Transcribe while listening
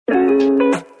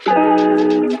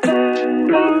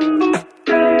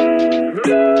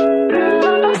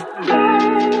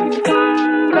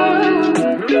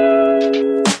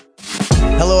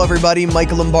everybody.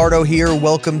 Michael Lombardo here.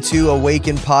 Welcome to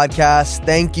Awaken Podcast.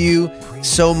 Thank you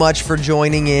so much for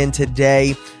joining in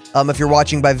today. If you're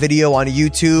watching by video on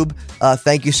YouTube,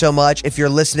 thank you so much. If you're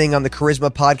listening on the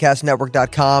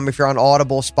charismapodcastnetwork.com, if you're on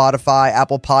Audible, Spotify,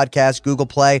 Apple Podcasts, Google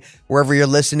Play, wherever you're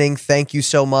listening, thank you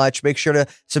so much. Make sure to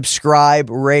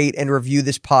subscribe, rate, and review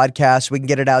this podcast so we can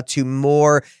get it out to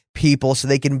more people so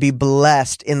they can be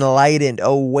blessed, enlightened,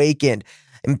 awakened,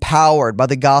 empowered by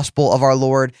the gospel of our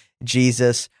Lord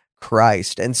Jesus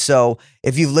Christ. And so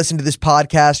if you've listened to this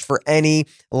podcast for any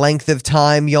length of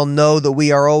time, you'll know that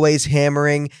we are always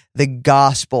hammering the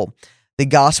gospel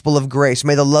of grace.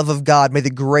 May the love of God, may the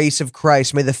grace of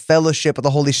Christ, may the fellowship of the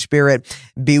Holy Spirit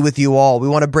be with you all. We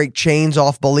want to break chains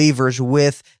off believers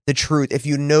with the truth. If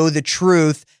you know the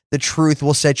truth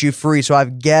will set you free. So I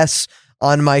have guests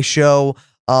on my show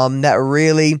that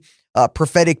really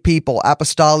prophetic people,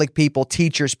 apostolic people,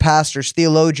 teachers, pastors,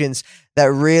 theologians that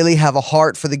really have a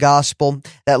heart for the gospel,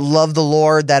 that love the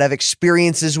Lord, that have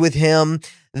experiences with Him,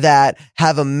 that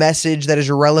have a message that is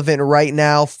relevant right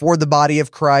now for the body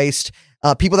of Christ.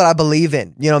 People that I believe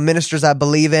in, ministers I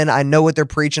believe in. I know what they're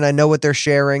preaching. I know what they're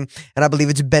sharing, and I believe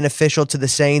it's beneficial to the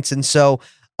saints. And so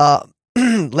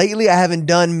lately I haven't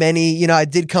done many. I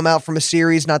did come out from a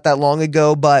series not that long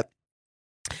ago, but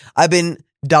I've been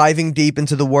diving deep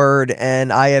into the Word,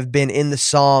 and I have been in the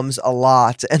Psalms a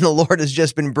lot, and the Lord has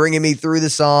just been bringing me through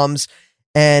the Psalms,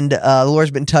 and the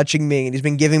Lord's been touching me, and He's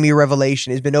been giving me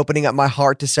revelation. He's been opening up my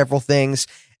heart to several things,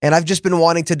 and I've just been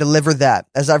wanting to deliver that.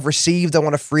 As I've received, I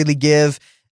want to freely give,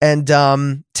 and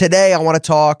today I want to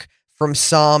talk from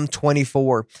Psalm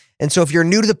 24. And so if you're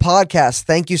new to the podcast,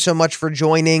 thank you so much for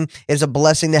joining. It's a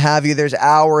blessing to have you. There's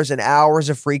hours and hours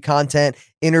of free content,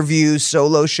 interviews,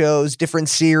 solo shows, different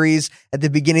series. At the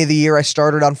beginning of the year, I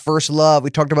started on First Love.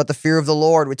 We talked about the fear of the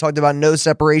Lord. We talked about no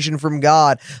separation from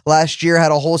God. Last year, I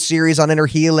had a whole series on inner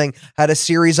healing, had a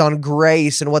series on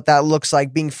grace and what that looks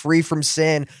like, being free from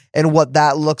sin and what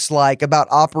that looks like, about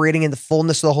operating in the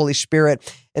fullness of the Holy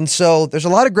Spirit. And so there's a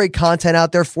lot of great content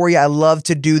out there for you. I love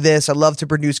to do this. I love to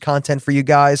produce content for you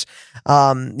guys.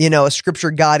 A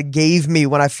scripture God gave me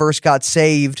when I first got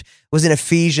saved was in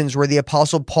Ephesians, where the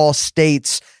Apostle Paul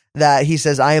states that he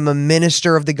says, I am a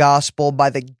minister of the gospel by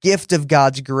the gift of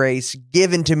God's grace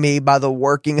given to me by the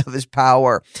working of His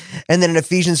power. And then in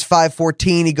Ephesians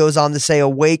 5:14, he goes on to say,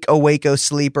 awake, awake, O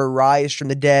sleeper, rise from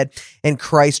the dead, and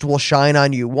Christ will shine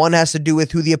on you. One has to do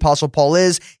with who the Apostle Paul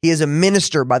is. He is a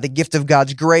minister by the gift of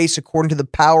God's grace according to the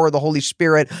power of the Holy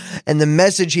Spirit. And the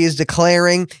message he is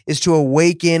declaring is to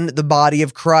awaken the body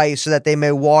of Christ so that they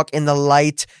may walk in the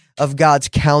light of God's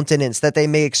countenance, that they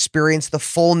may experience the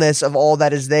fullness of all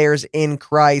that is theirs in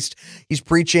Christ. He's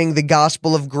preaching the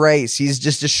gospel of grace. He's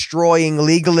just destroying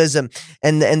legalism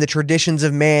and the traditions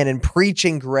of man and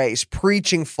preaching grace,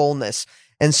 preaching fullness.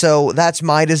 And so that's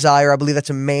my desire. I believe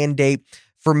that's a mandate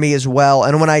for me as well.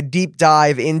 And when I deep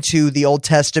dive into the Old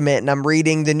Testament and I'm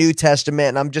reading the New Testament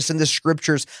and I'm just in the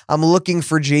scriptures, I'm looking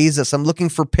for Jesus. I'm looking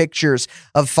for pictures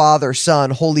of Father,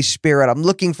 Son, Holy Spirit. I'm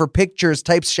looking for pictures,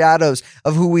 types, shadows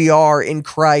of who we are in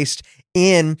Christ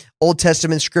in Old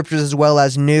Testament scriptures as well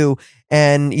as New.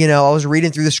 And, I was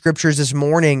reading through the scriptures this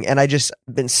morning and I just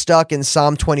been stuck in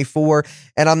Psalm 24.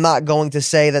 And I'm not going to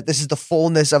say that this is the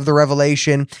fullness of the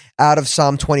revelation out of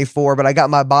Psalm 24, but I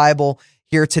got my Bible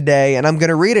here today, and I'm going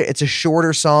to read it. It's a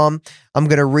shorter psalm. I'm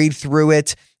going to read through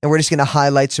it, and we're just going to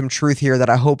highlight some truth here that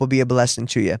I hope will be a blessing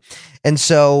to you. And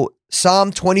so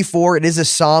Psalm 24, it is a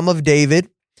Psalm of David.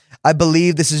 I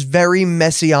believe this is very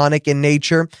messianic in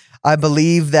nature. I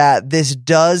believe that this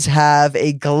does have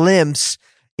a glimpse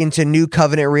into new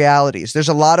covenant realities. There's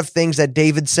a lot of things that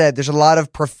David said. There's a lot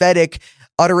of prophetic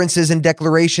utterances and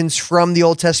declarations from the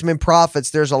Old Testament prophets.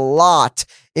 There's a lot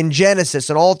in Genesis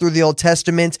and all through the Old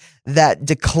Testament that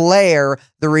declare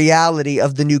the reality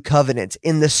of the new covenant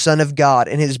in the Son of God,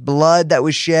 in His blood that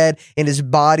was shed, in His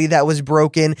body that was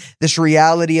broken, this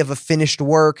reality of a finished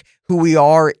work, who we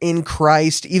are in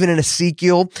Christ. Even in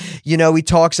Ezekiel, he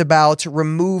talks about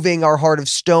removing our heart of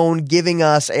stone, giving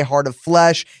us a heart of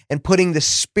flesh, and putting the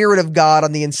Spirit of God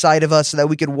on the inside of us so that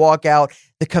we could walk out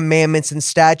the commandments and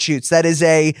statutes. That is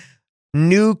a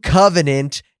new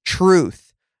covenant truth.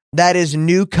 That is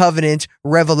new covenant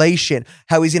revelation,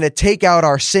 how He's going to take out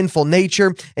our sinful nature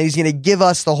and He's going to give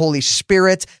us the Holy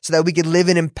Spirit so that we can live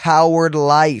an empowered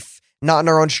life. not in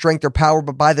our own strength or power,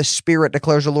 but by the Spirit,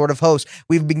 declares the Lord of hosts.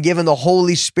 We've been given the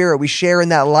Holy Spirit. We share in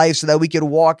that life so that we could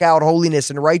walk out holiness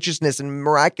and righteousness and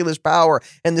miraculous power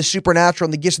and the supernatural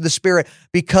and the gifts of the Spirit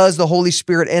because the Holy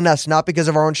Spirit in us, not because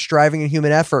of our own striving and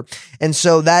human effort. And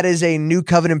so that is a new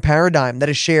covenant paradigm that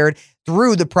is shared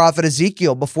through the prophet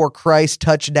Ezekiel before Christ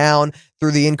touched down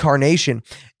through the incarnation.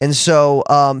 And so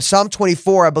Psalm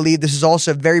 24, I believe this is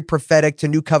also very prophetic to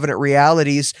new covenant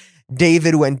realities.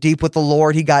 David went deep with the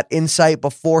Lord. He got insight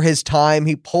before his time.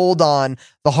 He pulled on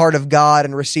the heart of God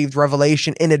and received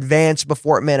revelation in advance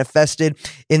before it manifested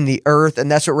in the earth. And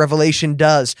that's what revelation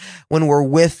does when we're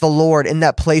with the Lord in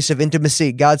that place of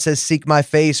intimacy. God says, seek my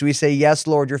face. We say, yes,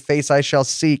 Lord, your face I shall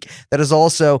seek. That is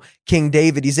also King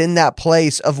David. He's in that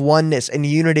place of oneness and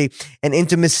unity and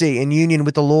intimacy and union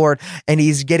with the Lord. And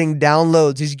he's getting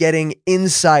downloads. He's getting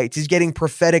insights. He's getting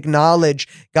prophetic knowledge.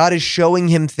 God is showing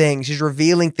him things. He's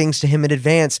revealing things to him in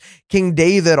advance. King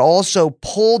David also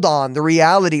pulled on the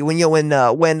reality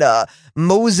when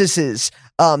Moses's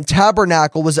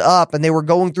tabernacle was up and they were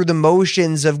going through the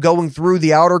motions of going through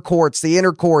the outer courts, the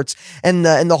inner courts, and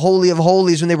the Holy of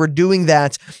Holies. When they were doing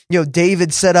that,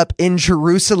 David set up in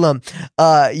Jerusalem,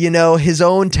 his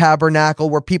own tabernacle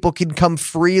where people can come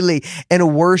freely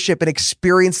and worship and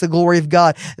experience the glory of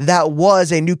God. That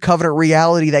was a new covenant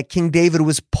reality that King David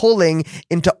was pulling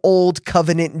into old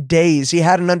covenant days. He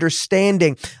had an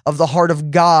understanding of the heart of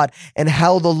God and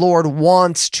how the Lord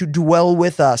wants to dwell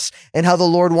with us and how the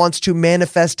Lord wants to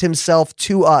manifest himself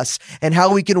to us and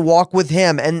how we can walk with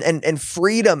him and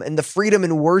freedom and the freedom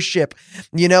in worship.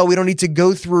 We don't need to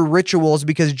go through rituals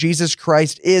because Jesus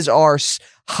Christ is our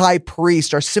high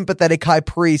priest, our sympathetic high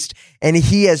priest, and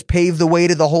he has paved the way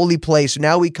to the holy place.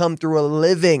 Now we come through a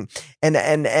living and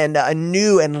a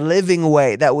new and living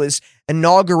way that was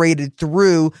inaugurated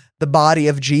through the body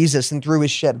of Jesus and through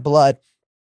his shed blood.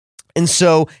 And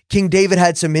so King David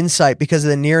had some insight because of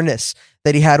the nearness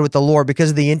that he had with the Lord, because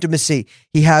of the intimacy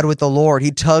he had with the Lord.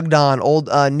 He tugged on old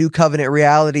new covenant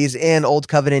realities in old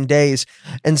covenant days.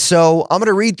 And so I'm going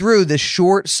to read through this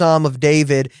short Psalm of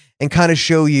David and kind of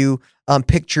show you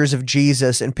pictures of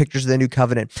Jesus and pictures of the new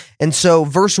covenant. And so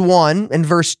verse 1 and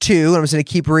verse 2, and I'm just going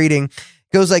to keep reading,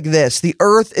 goes like this: the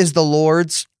earth is the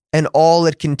Lord's and all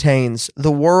it contains,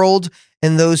 the world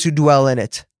and those who dwell in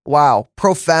it. Wow,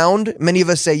 profound. Many of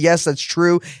us say, yes, that's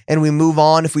true, and we move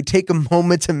on. If we take a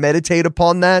moment to meditate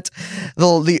upon that,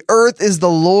 the earth is the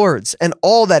Lord's and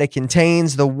all that it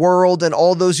contains, the world and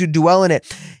all those who dwell in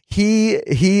it.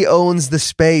 He owns the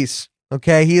space,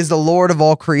 okay? He is the Lord of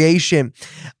all creation.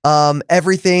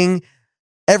 Everything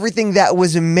that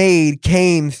was made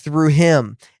came through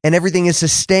him, and everything is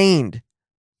sustained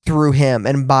through him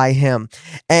and by him.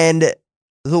 And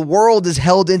the world is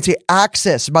held into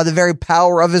access by the very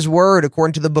power of his word,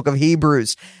 according to the book of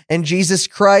Hebrews. And Jesus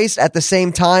Christ, at the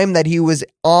same time that he was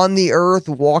on the earth,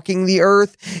 walking the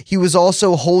earth, he was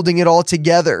also holding it all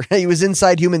together. He was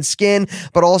inside human skin,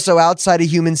 but also outside of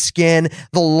human skin,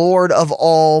 the Lord of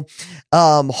all,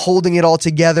 holding it all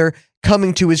together,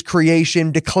 coming to his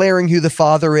creation, declaring who the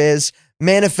Father is,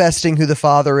 manifesting who the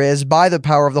Father is by the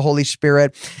power of the Holy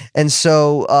Spirit. And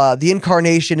so the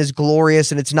incarnation is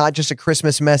glorious, and it's not just a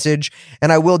Christmas message.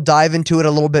 And I will dive into it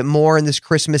a little bit more in this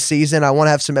Christmas season. I want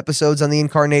to have some episodes on the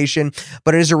incarnation,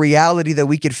 but it is a reality that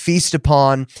we could feast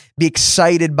upon, be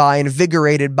excited by,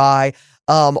 invigorated by,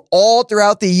 all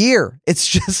throughout the year. It's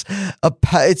just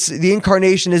the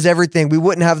incarnation is everything. We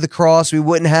wouldn't have the cross. We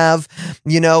wouldn't have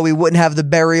the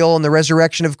burial and the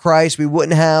resurrection of Christ. We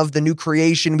wouldn't have the new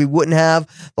creation. We wouldn't have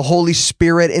the Holy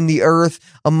Spirit in the earth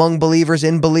among believers,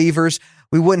 in believers.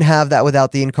 We wouldn't have that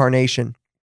without the incarnation.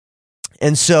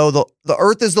 And so the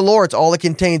earth is the Lord's, all it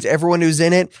contains. Everyone who's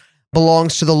in it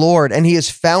belongs to the Lord, and he has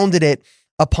founded it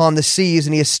upon the seas,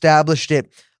 and he established it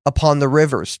upon the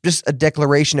rivers. Just a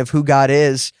declaration of who God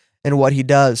is and what he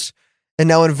does. And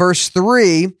now in verse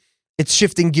 3, it's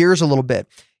shifting gears a little bit.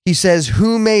 He says,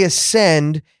 who may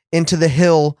ascend into the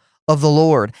hill of the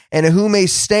Lord, and who may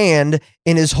stand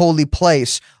in his holy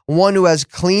place? One who has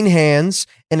clean hands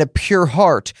and a pure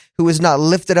heart, who has not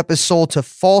lifted up his soul to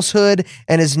falsehood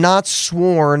and has not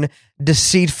sworn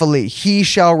deceitfully. He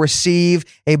shall receive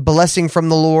a blessing from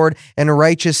the Lord and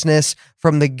righteousness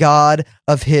from the God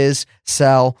of his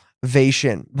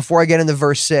salvation. Before I get into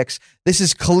verse 6, this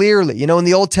is clearly, in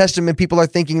the Old Testament, people are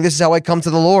thinking, this is how I come to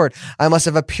the Lord. I must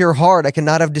have a pure heart. I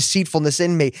cannot have deceitfulness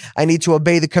in me. I need to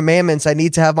obey the commandments. I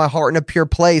need to have my heart in a pure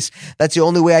place. That's the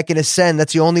only way I can ascend.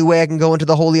 That's the only way I can go into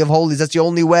the Holy of Holies. That's the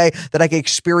only way that I can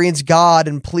experience God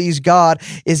and please God,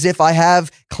 is if I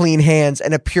have clean hands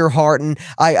and a pure heart, and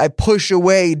I push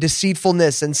away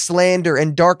deceitfulness and slander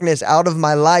and darkness out of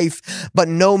my life. But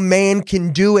no man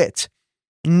can do it.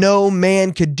 No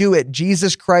man could do it.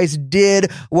 Jesus Christ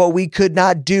did what we could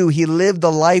not do. He lived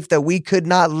the life that we could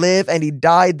not live, and he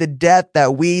died the death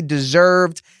that we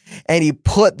deserved. and he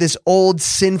put this old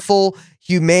sinful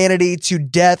humanity to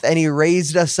death, and he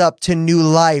raised us up to new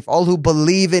life. All who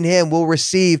believe in him will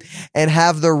receive and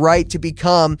have the right to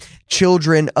become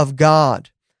children of God.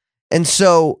 And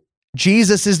so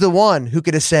Jesus is the one who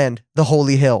could ascend the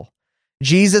holy hill.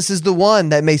 Jesus is the one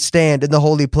that may stand in the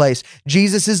holy place.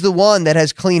 Jesus is the one that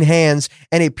has clean hands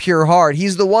and a pure heart.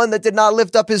 He's the one that did not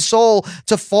lift up his soul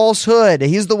to falsehood.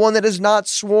 He's the one that has not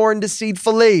sworn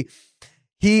deceitfully.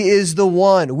 He is the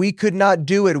one. We could not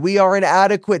do it. We are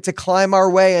inadequate to climb our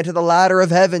way into the ladder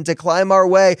of heaven, to climb our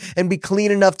way and be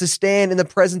clean enough to stand in the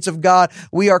presence of God.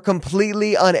 We are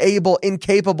completely unable,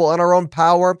 incapable in our own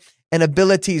power and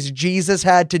abilities. Jesus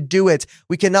had to do it.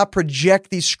 We cannot project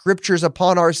these scriptures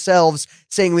upon ourselves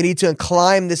saying we need to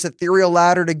climb this ethereal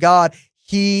ladder to God.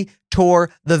 He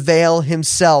tore the veil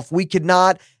himself. We could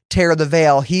not tear the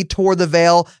veil. He tore the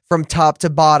veil from top to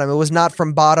bottom. It was not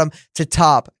from bottom to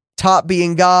top. Top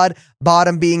being God,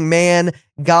 bottom being man.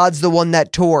 God's the one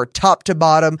that tore top to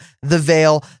bottom the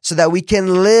veil so that we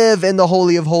can live in the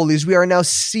Holy of Holies. We are now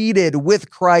seated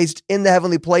with Christ in the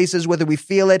heavenly places, whether we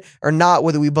feel it or not,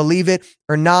 whether we believe it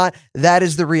or not. That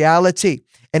is the reality.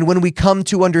 And when we come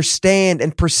to understand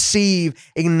and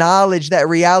perceive, acknowledge that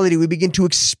reality, we begin to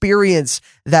experience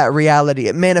that reality.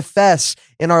 It manifests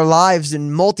in our lives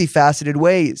in multifaceted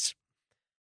ways.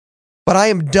 But I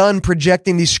am done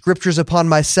projecting these scriptures upon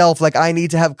myself like I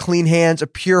need to have clean hands, a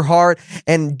pure heart,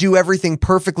 and do everything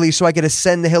perfectly so I can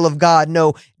ascend the hill of God.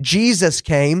 No, Jesus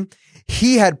came.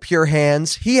 He had pure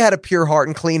hands. He had a pure heart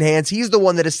and clean hands. He's the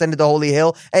one that ascended the holy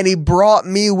hill, and he brought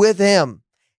me with him.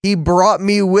 He brought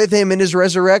me with him in his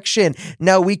resurrection.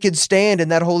 Now we could stand in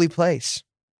that holy place.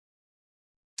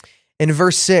 In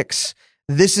verse 6,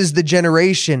 this is the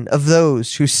generation of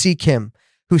those who seek him,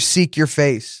 who seek your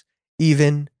face,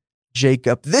 even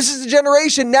Jacob. This is the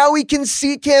generation. Now we can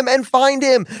seek him and find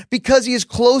him because he is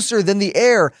closer than the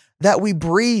air that we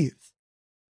breathe.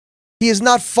 He is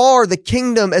not far. The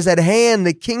kingdom is at hand.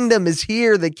 The kingdom is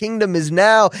here. The kingdom is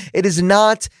now. It is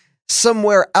not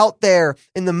somewhere out there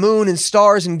in the moon and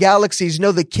stars and galaxies.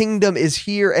 No, the kingdom is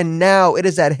here and now. It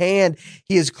is at hand.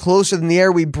 He is closer than the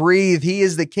air we breathe. He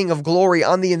is the King of glory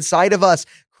on the inside of us.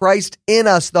 Christ in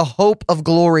us, the hope of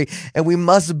glory. And we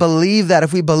must believe that.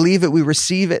 If we believe it, we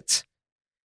receive it.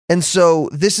 And so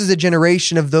this is a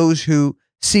generation of those who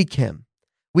seek him.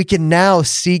 We can now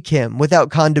seek him without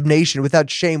condemnation,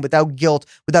 without shame, without guilt,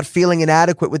 without feeling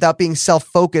inadequate, without being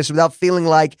self-focused, without feeling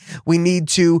like we need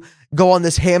to go on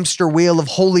this hamster wheel of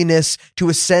holiness to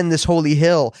ascend this holy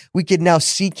hill. We can now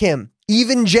seek him.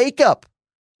 Even Jacob.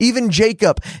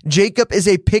 Jacob is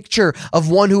a picture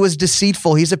of one who was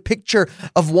deceitful. He's a picture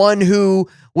of one who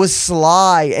was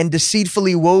sly and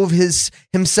deceitfully wove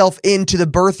himself into the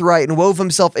birthright and wove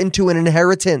himself into an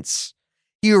inheritance.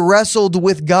 He wrestled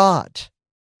with God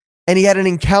and he had an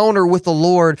encounter with the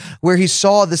Lord where he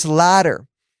saw this ladder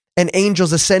and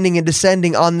angels ascending and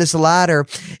descending on this ladder.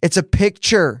 It's a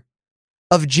picture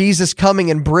of Jesus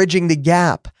coming and bridging the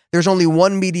gap. There's only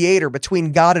one mediator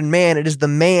between God and man. It is the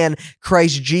man,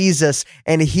 Christ Jesus,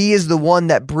 and he is the one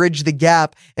that bridged the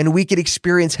gap, and we could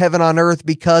experience heaven on earth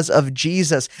because of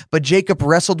Jesus. But Jacob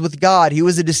wrestled with God. He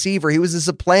was a deceiver. He was a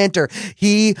supplanter.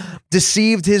 He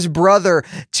deceived his brother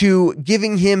to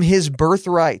giving him his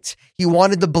birthright. He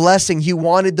wanted the blessing. He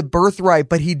wanted the birthright,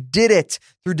 but he did it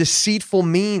through deceitful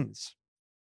means.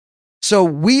 So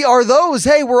we are those.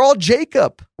 Hey, we're all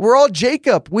Jacob. We're all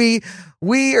Jacob. We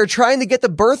are trying to get the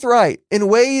birthright in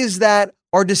ways that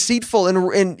are deceitful, and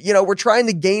we're trying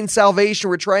to gain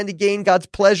salvation. We're trying to gain God's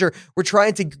pleasure. We're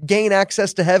trying to gain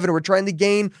access to heaven. We're trying to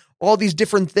gain all these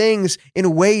different things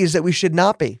in ways that we should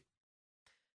not be.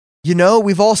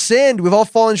 We've all sinned. We've all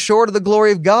fallen short of the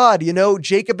glory of God.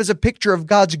 Jacob is a picture of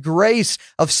God's grace,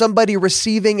 of somebody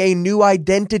receiving a new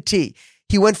identity.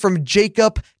 He went from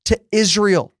Jacob to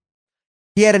Israel.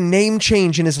 He had a name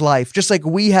change in his life, just like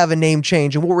we have a name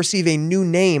change, and we'll receive a new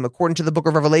name according to the book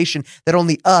of Revelation that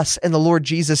only us and the Lord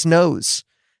Jesus knows.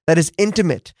 That is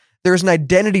intimate. There is an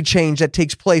identity change that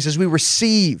takes place as we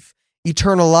receive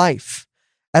eternal life.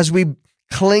 As we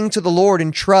cling to the Lord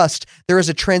and trust, there is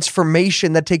a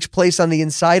transformation that takes place on the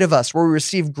inside of us where we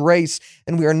receive grace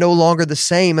and we are no longer the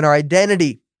same, and our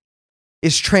identity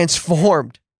is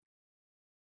transformed.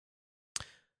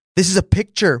 This is a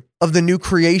picture of the new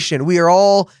creation. We are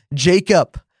all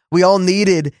Jacob. We all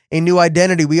needed a new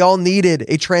identity. We all needed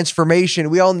a transformation.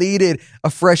 We all needed a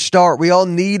fresh start. We all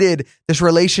needed this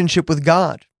relationship with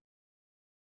God.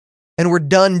 And we're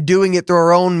done doing it through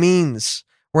our own means.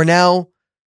 We're now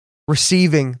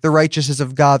receiving the righteousness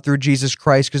of God through Jesus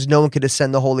Christ because no one could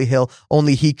ascend the holy hill.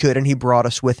 Only he could, and he brought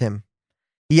us with him.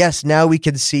 Yes, now we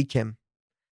can seek him.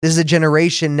 This is a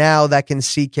generation now that can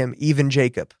seek him, even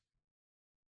Jacob.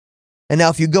 And now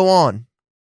if you go on,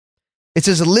 it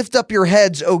says, lift up your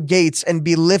heads, O gates, and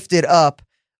be lifted up,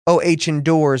 O ancient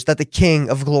doors, that the King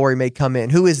of glory may come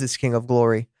in. Who is this King of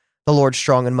glory? The Lord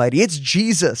strong and mighty. It's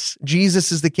Jesus.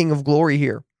 Jesus is the King of glory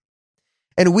here.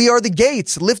 And we are the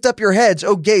gates. Lift up your heads,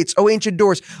 O gates, O ancient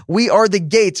doors. We are the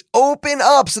gates. Open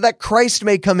up so that Christ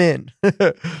may come in.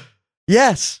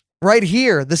 Yes, right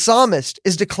here, the psalmist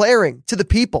is declaring to the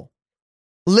people,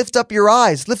 lift up your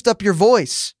eyes, lift up your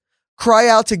voice, cry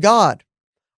out to God.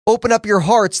 Open up your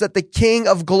hearts that the King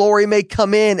of glory may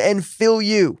come in and fill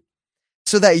you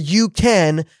so that you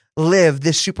can live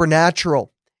this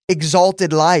supernatural,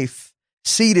 exalted life,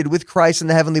 seated with Christ in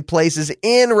the heavenly places,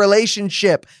 in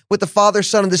relationship with the Father,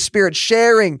 Son, and the Spirit,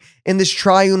 sharing in this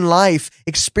triune life,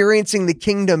 experiencing the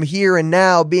kingdom here and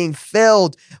now, being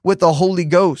filled with the Holy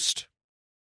Ghost.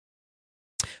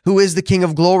 Who is the King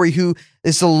of glory? Who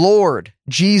is the Lord,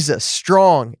 Jesus,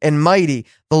 strong and mighty,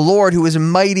 the Lord who is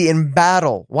mighty in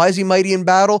battle. Why is he mighty in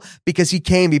battle? Because he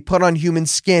came, he put on human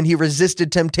skin, he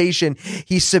resisted temptation,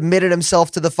 he submitted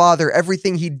himself to the Father.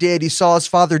 Everything he did, he saw his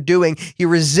Father doing. He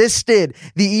resisted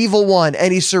the evil one,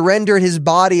 and he surrendered his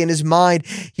body and his mind.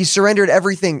 He surrendered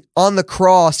everything on the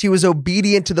cross. He was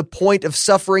obedient to the point of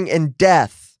suffering and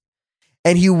death,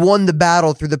 and he won the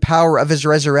battle through the power of his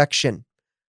resurrection.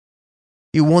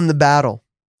 He won the battle.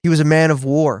 He was a man of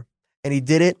war, and he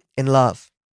did it in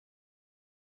love.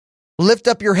 Lift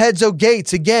up your heads, O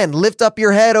gates. Again, lift up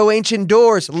your head, O ancient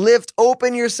doors.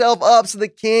 Open yourself up so the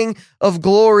King of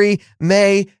glory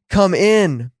may come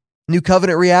in. New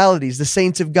covenant realities, the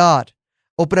saints of God.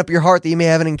 Open up your heart that you may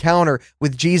have an encounter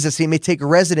with Jesus. He may take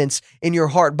residence in your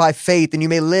heart by faith, and you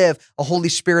may live a Holy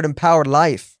Spirit empowered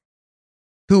life.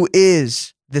 Who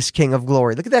is this King of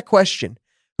glory? Look at that question.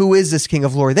 Who is this King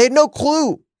of glory? They had no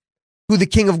clue who the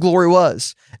King of glory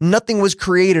was. Nothing was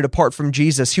created apart from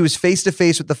Jesus. He was face to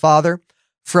face with the Father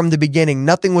from the beginning.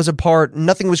 Nothing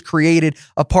was created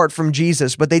apart from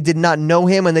Jesus, but they did not know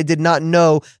him and they did not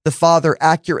know the Father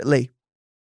accurately.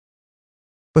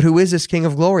 But who is this King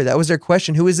of glory? That was their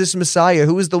question. Who is this Messiah?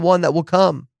 Who is the one that will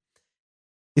come?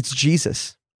 It's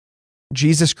Jesus.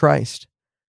 Jesus Christ,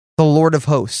 the Lord of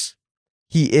hosts.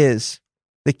 He is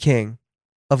the King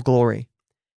of glory.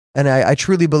 And I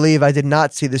truly believe I did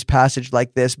not see this passage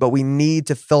like this, but we need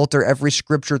to filter every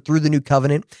scripture through the new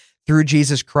covenant, through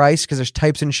Jesus Christ, because there's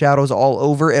types and shadows all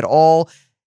over. It all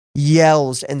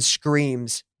yells and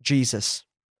screams Jesus.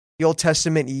 The Old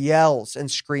Testament yells and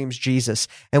screams Jesus.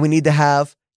 And we need to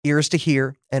have ears to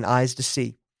hear and eyes to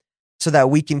see so that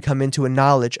we can come into a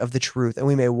knowledge of the truth and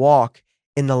we may walk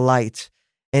in the light.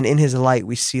 And in his light,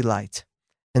 we see light.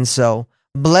 And so,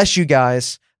 bless you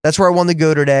guys. That's where I want to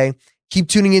go today. Keep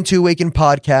tuning into Awaken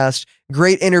Podcast.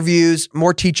 Great interviews,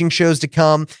 more teaching shows to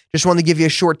come. Just wanted to give you a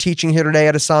short teaching here today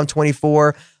out of Psalm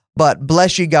 24. But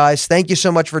bless you guys. Thank you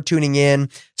so much for tuning in.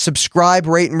 Subscribe,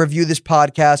 rate, and review this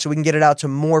podcast so we can get it out to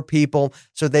more people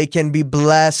so they can be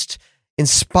blessed,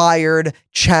 inspired,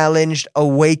 challenged,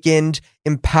 awakened,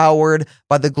 empowered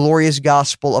by the glorious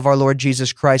gospel of our Lord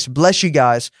Jesus Christ. Bless you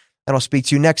guys, and I'll speak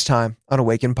to you next time on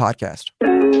Awaken Podcast.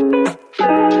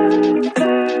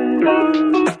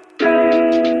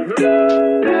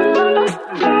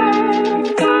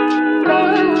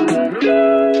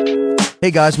 Hey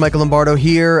guys, Michael Lombardo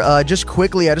here. Just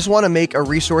quickly, I just want to make a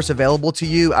resource available to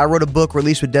you. I wrote a book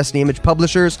released with Destiny Image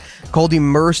Publishers called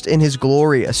Immersed in His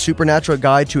Glory, a supernatural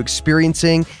guide to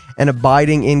experiencing and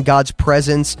abiding in God's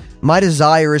presence. My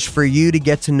desire is for you to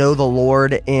get to know the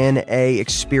Lord in a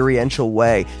experiential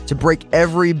way, to break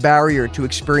every barrier to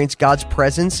experience God's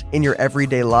presence in your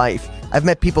everyday life. I've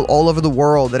met people all over the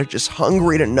world that are just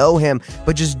hungry to know him,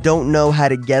 but just don't know how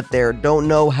to get there, don't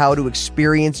know how to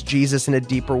experience Jesus in a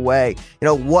deeper way. You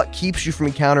know, what keeps you from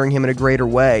encountering him in a greater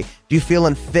way? Do you feel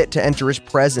unfit to enter his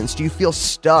presence? Do you feel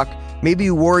stuck? Maybe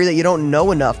you worry that you don't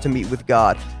know enough to meet with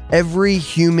God. Every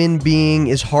human being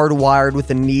is hardwired with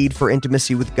a need for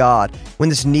intimacy with God. When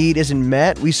this need isn't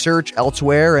met, we search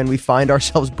elsewhere and we find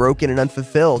ourselves broken and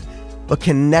unfulfilled. But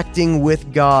connecting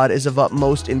with God is of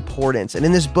utmost importance. And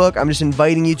in this book, I'm just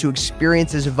inviting you to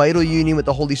experience this vital union with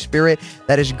the Holy Spirit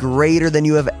that is greater than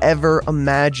you have ever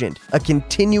imagined. A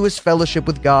continuous fellowship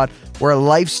with God where a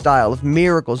lifestyle of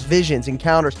miracles, visions,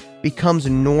 encounters becomes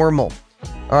normal.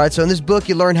 All right, so in this book,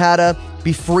 you learn how to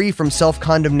be free from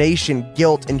self-condemnation,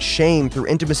 guilt, and shame through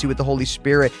intimacy with the Holy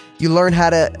Spirit. You learn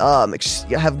how to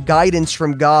have guidance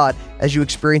from God as you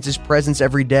experience his presence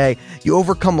every day. You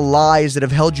overcome lies that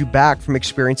have held you back from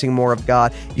experiencing more of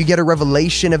God. You get a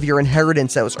revelation of your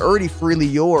inheritance that was already freely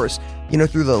yours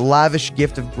through the lavish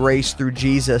gift of grace through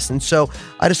Jesus. And so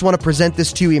I just want to present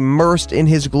this to you, Immersed in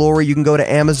His Glory. You can go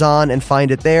to Amazon and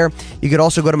find it there. You could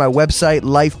also go to my website,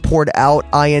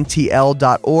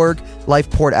 lifepouredountl.org,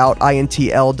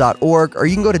 lifepouredountl.org, or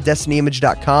you can go to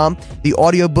destinyimage.com. The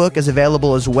audiobook is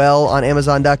available as well on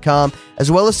amazon.com,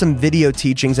 as well as some video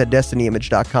teachings at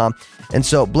destinyimage.com. And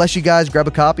so bless you guys. Grab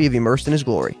a copy of Immersed in His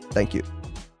Glory. Thank you.